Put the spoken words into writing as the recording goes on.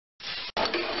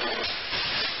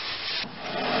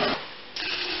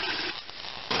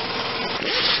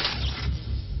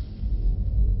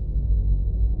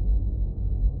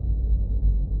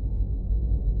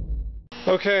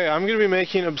Okay, I'm going to be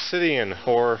making obsidian,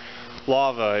 or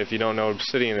lava if you don't know what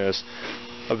obsidian is.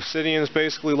 Obsidian is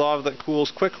basically lava that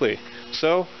cools quickly,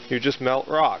 so you just melt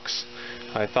rocks.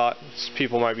 I thought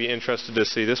people might be interested to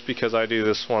see this because I do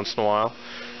this once in a while.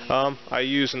 I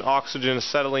use an oxygen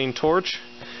acetylene torch.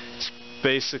 It's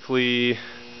basically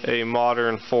a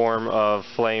modern form of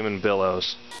flame and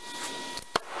billows.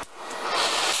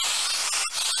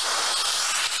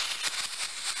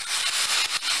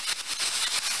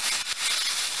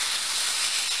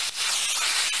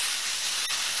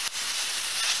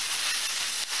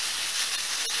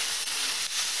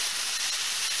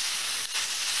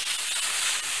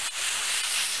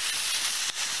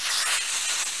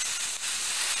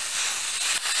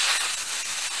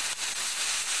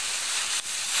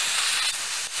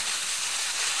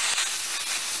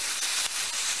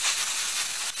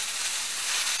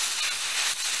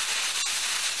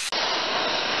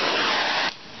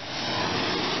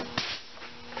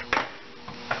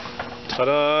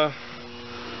 Ta-da!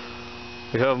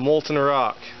 We have molten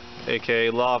rock, aka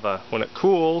lava. When it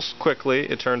cools quickly,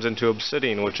 it turns into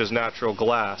obsidian, which is natural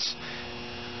glass.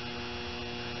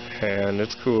 And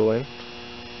it's cooling.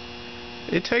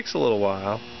 It takes a little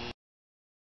while.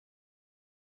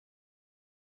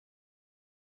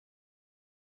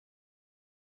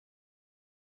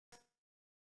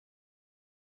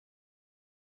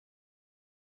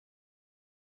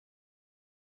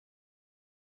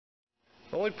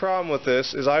 The only problem with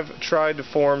this is I've tried to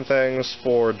form things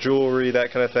for jewelry,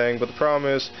 that kind of thing, but the problem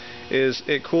is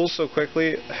it cools so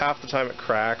quickly, half the time it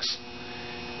cracks,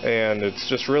 and it's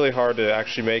just really hard to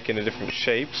actually make into different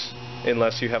shapes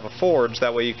unless you have a forge.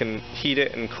 That way you can heat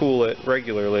it and cool it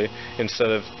regularly instead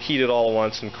of heat it all at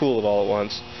once and cool it all at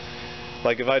once.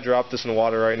 Like if I dropped this in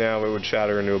water right now, it would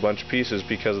shatter into a bunch of pieces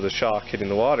because of the shock hitting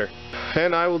the water.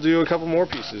 And I will do a couple more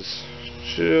pieces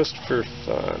just for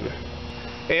fun.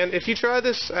 And if you try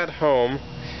this at home,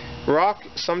 rock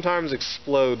sometimes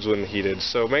explodes when heated,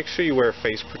 so make sure you wear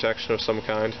face protection of some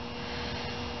kind.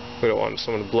 We don't want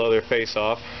someone to blow their face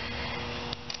off.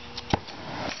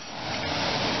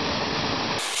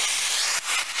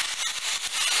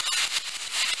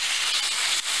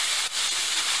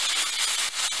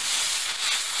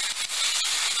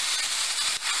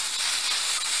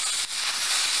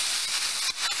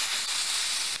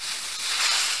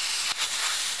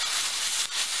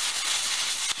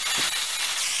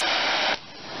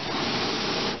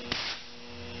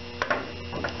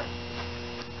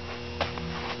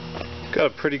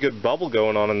 Got a pretty good bubble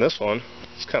going on in this one.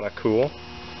 It's kind of cool.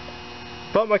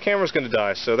 But my camera's going to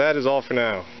die, so that is all for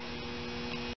now.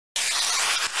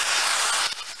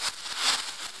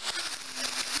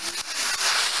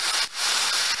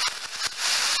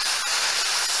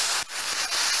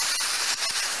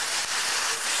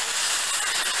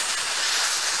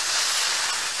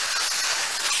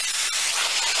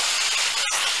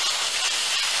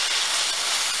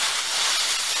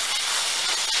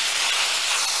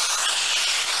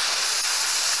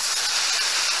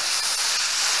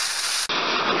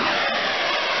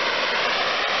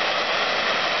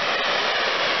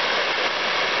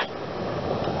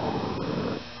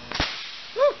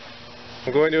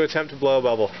 I'm going to attempt to blow a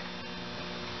bubble.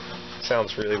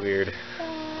 Sounds really weird.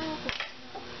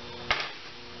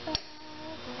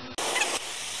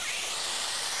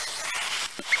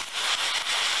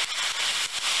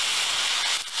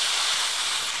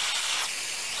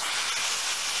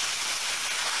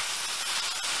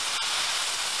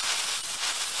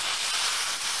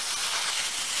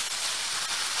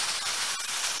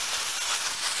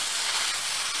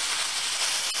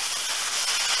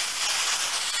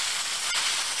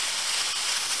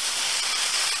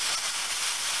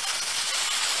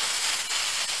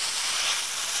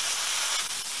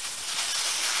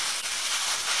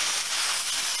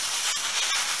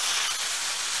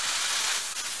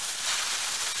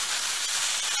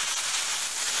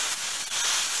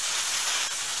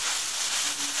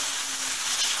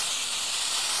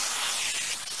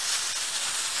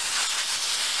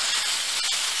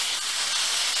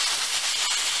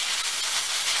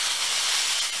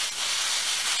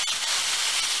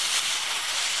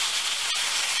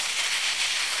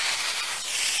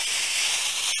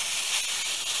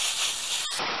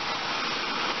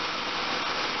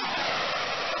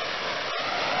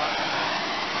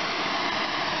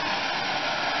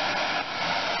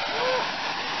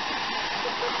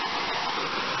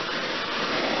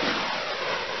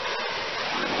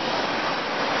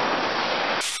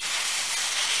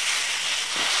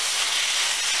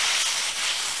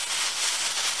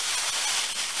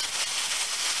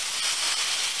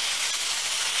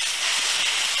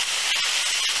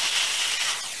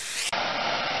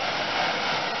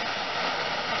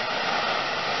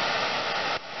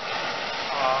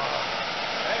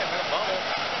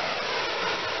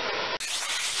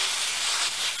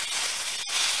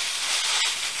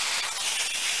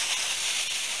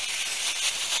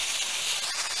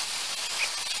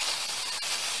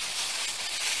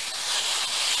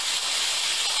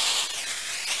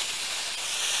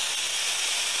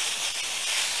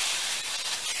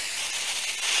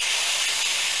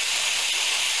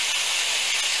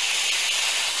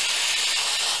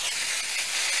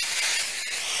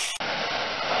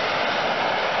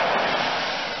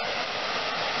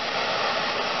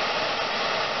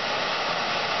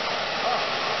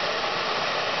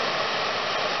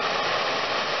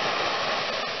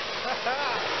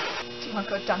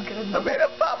 Go dunk it in the... I made a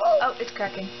bubble! Oh, it's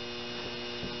cracking.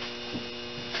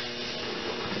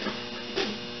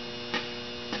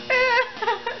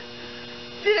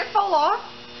 Did it fall off?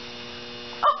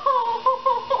 Oh.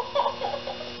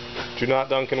 Do not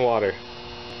dunk in water.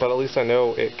 But at least I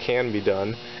know it can be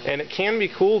done. And it can be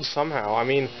cooled somehow. I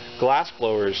mean, glass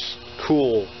blowers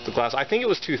cool the glass. I think it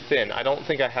was too thin. I don't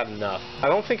think I had enough. I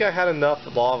don't think I had enough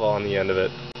lava on the end of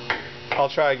it. I'll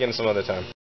try again some other time.